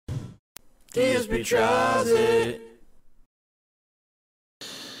DSP tries it.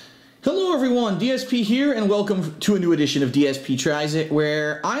 Hello everyone, DSP here, and welcome to a new edition of DSP Tries It,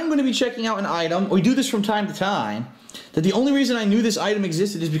 where I'm going to be checking out an item. We do this from time to time. That the only reason I knew this item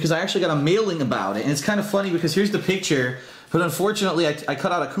existed is because I actually got a mailing about it, and it's kind of funny because here's the picture, but unfortunately I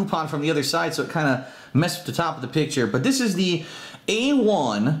cut out a coupon from the other side, so it kind of messed with the top of the picture. But this is the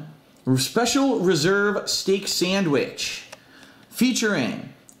A.1 Special Reserve Steak Sandwich, featuring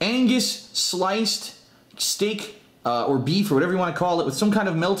Angus sliced steak or beef or whatever you want to call it with some kind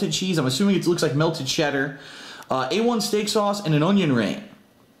of melted cheese. I'm assuming it looks like melted cheddar, A1 steak sauce, and an onion ring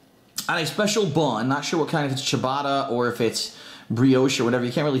on a special bun. Not sure what kind, if it's ciabatta or if it's brioche or whatever.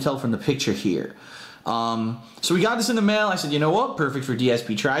 You can't really tell from the picture here. So we got this in the mail. I said, you know what, perfect for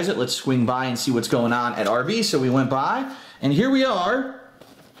DSP Tries It. Let's swing by and see what's going on at Arby. So we went by, and here we are.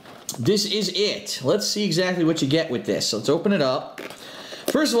 This is it. Let's see exactly what you get with this. So let's open it up.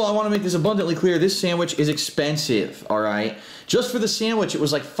 First of all, I want to make this abundantly clear. This sandwich is expensive, all right? Just for the sandwich, it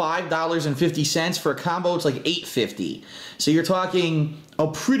was like $5.50. For a combo, it's like $8.50. So you're talking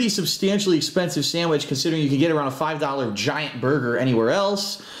a pretty substantially expensive sandwich considering you can get around a $5 giant burger anywhere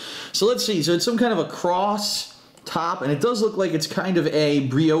else. So let's see. So it's some kind of a cross top, and it does look like it's kind of a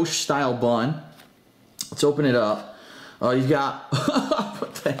brioche-style bun. Let's open it up. You've got,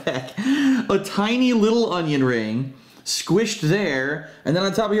 what the heck, a tiny little onion ring squished there, and then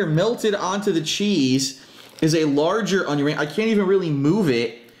on top of here, melted onto the cheese, is a larger onion ring. I can't even really move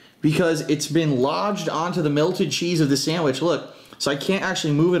it because it's been lodged onto the melted cheese of the sandwich. Look, so I can't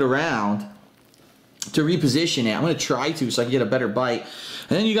actually move it around to reposition it. I'm going to try to so I can get a better bite.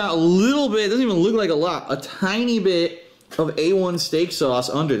 And then you got a little bit, it doesn't even look like a lot, a tiny bit of A1 steak sauce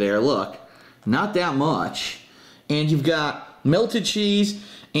under there. Look, not that much. And you've got melted cheese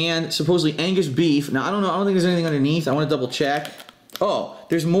and supposedly Angus beef. Now, I don't know. I don't think there's anything underneath. I want to double check. Oh,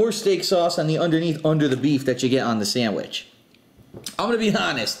 there's more steak sauce on the underneath under the beef that you get on the sandwich. I'm going to be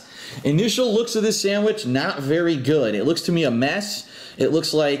honest. Initial looks of this sandwich, not very good. It looks to me a mess. It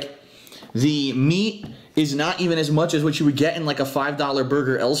looks like the meat is not even as much as what you would get in like a $5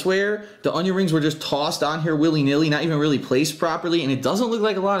 burger elsewhere. The onion rings were just tossed on here willy-nilly, not even really placed properly, and it doesn't look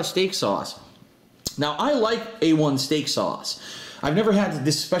like a lot of steak sauce. Now, I like A1 steak sauce. I've never had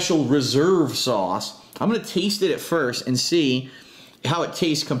this special reserve sauce. I'm going to taste it at first and see how it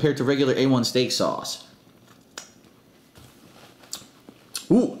tastes compared to regular A1 steak sauce.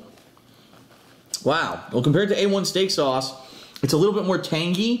 Ooh. Wow. Well, compared to A1 steak sauce, it's a little bit more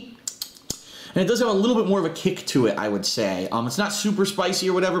tangy, and it does have a little bit more of a kick to it, I would say. It's not super spicy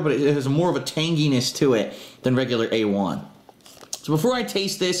or whatever, but it has more of a tanginess to it than regular A1. So before I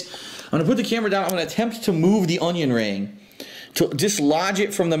taste this, I'm going to put the camera down. I'm going to attempt to move the onion ring to dislodge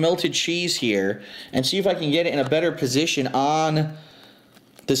it from the melted cheese here and see if I can get it in a better position on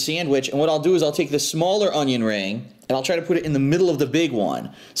the sandwich. And what I'll do is I'll take the smaller onion ring and I'll try to put it in the middle of the big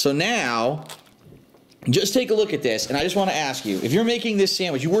one. So now, just take a look at this, and I just want to ask you, if you're making this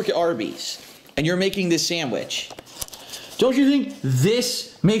sandwich, you work at Arby's, and you're making this sandwich, don't you think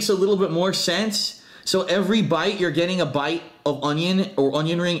this makes a little bit more sense? So every bite, you're getting a bite of onion or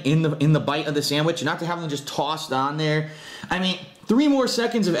onion ring in the bite of the sandwich, not to have them just tossed on there. I mean, 3 more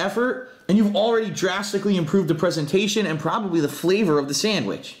seconds of effort, and you've already drastically improved the presentation and probably the flavor of the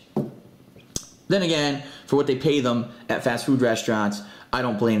sandwich. Then again, for what they pay them at fast food restaurants, I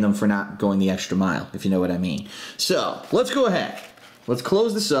don't blame them for not going the extra mile, if you know what I mean. So, let's go ahead. Let's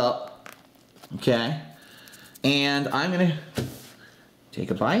close this up, okay? And I'm going to take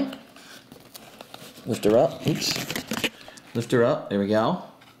a bite. Lift her up. Oops. Lift her up. There we go.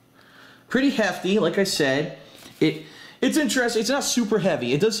 Pretty hefty, like I said. It's interesting. It's not super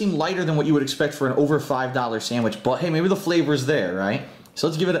heavy. It does seem lighter than what you would expect for an over $5 sandwich, but hey, maybe the flavor's there, right? So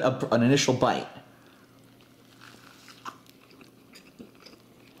let's give it an initial bite.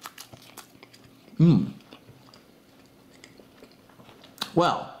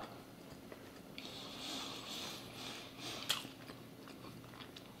 Well,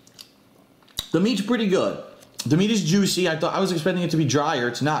 the meat's pretty good. The meat is juicy. I was expecting it to be drier.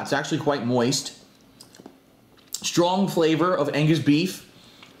 It's not. It's actually quite moist. Strong flavor of Angus beef.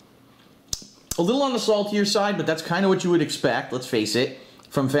 A little on the saltier side, but that's kind of what you would expect, let's face it,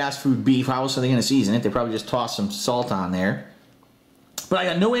 from fast food beef. How else are they going to season it? They probably just toss some salt on there. But I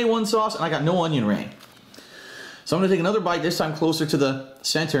got no A1 sauce, and I got no onion ring. So I'm going to take another bite, this time closer to the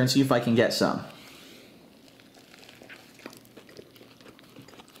center, and see if I can get some.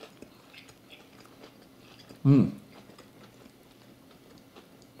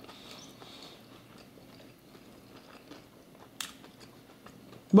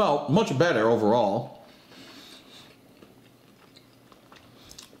 Well, much better overall.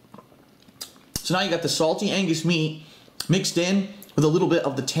 So now you got the salty Angus meat mixed in with a little bit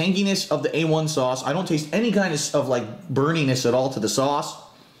of the tanginess of the A1 sauce. I don't taste any kind of like burniness at all to the sauce,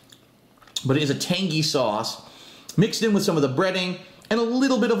 but it is a tangy sauce mixed in with some of the breading and a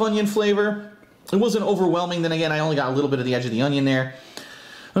little bit of onion flavor. It wasn't overwhelming. Then again, I only got a little bit of the edge of the onion there.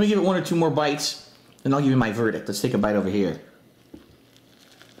 Let me give it 1 or 2 more bites, and I'll give you my verdict. Let's take a bite over here.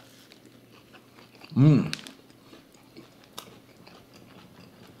 Mmm.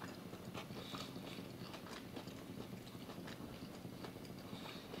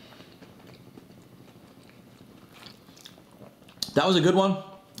 That was a good one,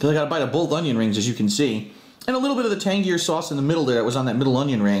 because I got a bite of both onion rings, as you can see. And a little bit of the tangier sauce in the middle there that was on that middle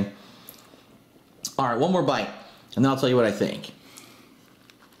onion ring. All right, 1 more bite, and then I'll tell you what I think.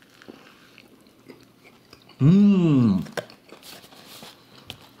 Mmm.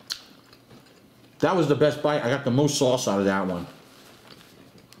 That was the best bite. I got the most sauce out of that one.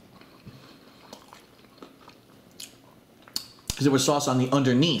 Because there was sauce on the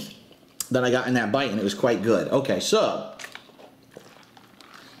underneath that I got in that bite, and it was quite good. Okay, so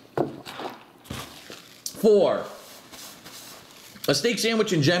for a steak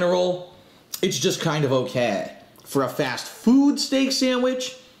sandwich in general, it's just kind of okay. For a fast food steak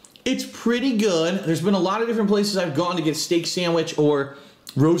sandwich, it's pretty good. There's been a lot of different places I've gone to get steak sandwich or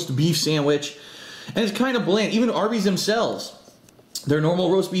roast beef sandwich, and it's kind of bland. Even Arby's themselves, their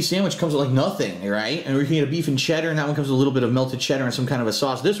normal roast beef sandwich comes with like nothing, right? And we can get a beef and cheddar, and that one comes with a little bit of melted cheddar and some kind of a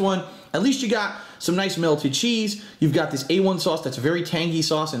sauce. This one, at least you got some nice melted cheese. You've got this A1 sauce that's a very tangy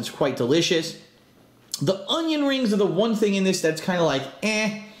sauce, and it's quite delicious. The onion rings are the one thing in this that's kind of like,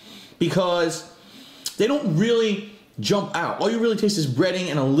 because they don't really jump out. All you really taste is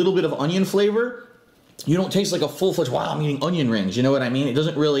breading and a little bit of onion flavor. You don't taste like a full-fledged, wow, I'm eating onion rings. You know what I mean? It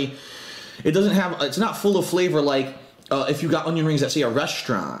doesn't have, it's not full of flavor like if you got onion rings at, say, a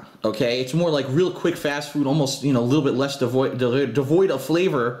restaurant, okay? It's more like real quick fast food, almost, you know, a little bit less devoid of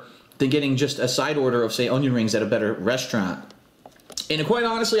flavor than getting just a side order of, say, onion rings at a better restaurant. And quite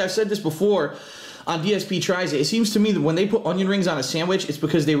honestly, I've said this before, on DSP Tries It, it seems to me that when they put onion rings on a sandwich, it's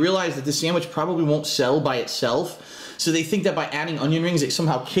because they realize that the sandwich probably won't sell by itself. So they think that by adding onion rings, it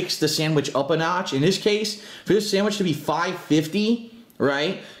somehow kicks the sandwich up a notch. In this case, for this sandwich to be $5.50,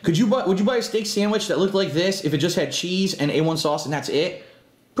 right? Would you buy a steak sandwich that looked like this if it just had cheese and A1 sauce and that's it?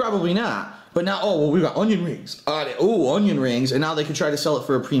 Probably not. But now, oh, well, we got onion rings. Oh, onion rings. And now they could try to sell it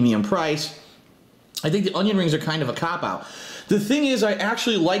for a premium price. I think the onion rings are kind of a cop-out. The thing is, I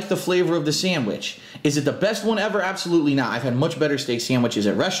actually like the flavor of the sandwich. Is it the best one ever? Absolutely not. I've had much better steak sandwiches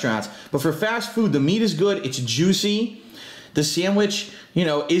at restaurants. But for fast food, the meat is good. It's juicy. The sandwich, you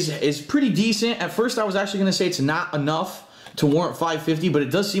know, is pretty decent. At first, I was actually going to say it's not enough to warrant $5.50, but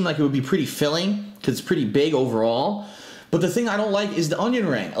it does seem like it would be pretty filling because it's pretty big overall. But the thing I don't like is the onion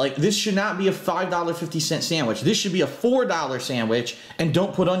ring. Like, this should not be a $5.50 sandwich. This should be a $4 sandwich, and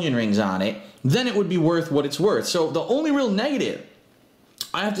don't put onion rings on it. Then it would be worth what it's worth. So the only real negative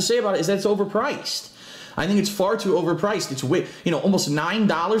I have to say about it is that it's overpriced. I think it's far too overpriced. It's way, you know, almost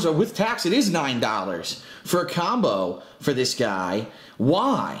 $9, or with tax, it is $9 for a combo for this guy.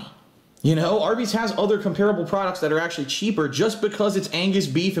 Why? You know, Arby's has other comparable products that are actually cheaper. Just because it's Angus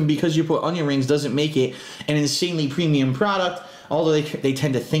beef and because you put onion rings doesn't make it an insanely premium product, although they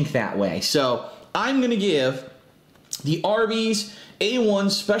tend to think that way. So I'm going to give the Arby's A1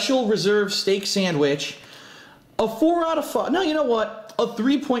 Special Reserve Steak Sandwich a 4 out of 5. No, you know what? A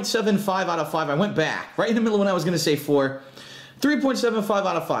 3.75 out of 5. I went back right in the middle when I was going to say 4. 3.75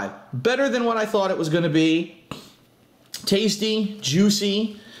 out of 5. Better than what I thought it was going to be. Tasty,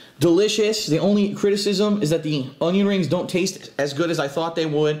 juicy, delicious. The only criticism is that the onion rings don't taste as good as I thought they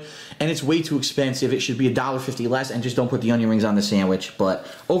would, and it's way too expensive. It should be $1.50 less, and just don't put the onion rings on the sandwich. But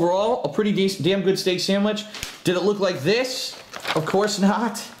overall, a pretty decent, damn good steak sandwich. Did it look like this? Of course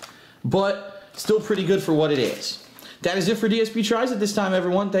not, but still pretty good for what it is. That is it for DSP Tries It this time,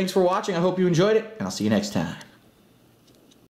 everyone. Thanks for watching. I hope you enjoyed it, and I'll see you next time.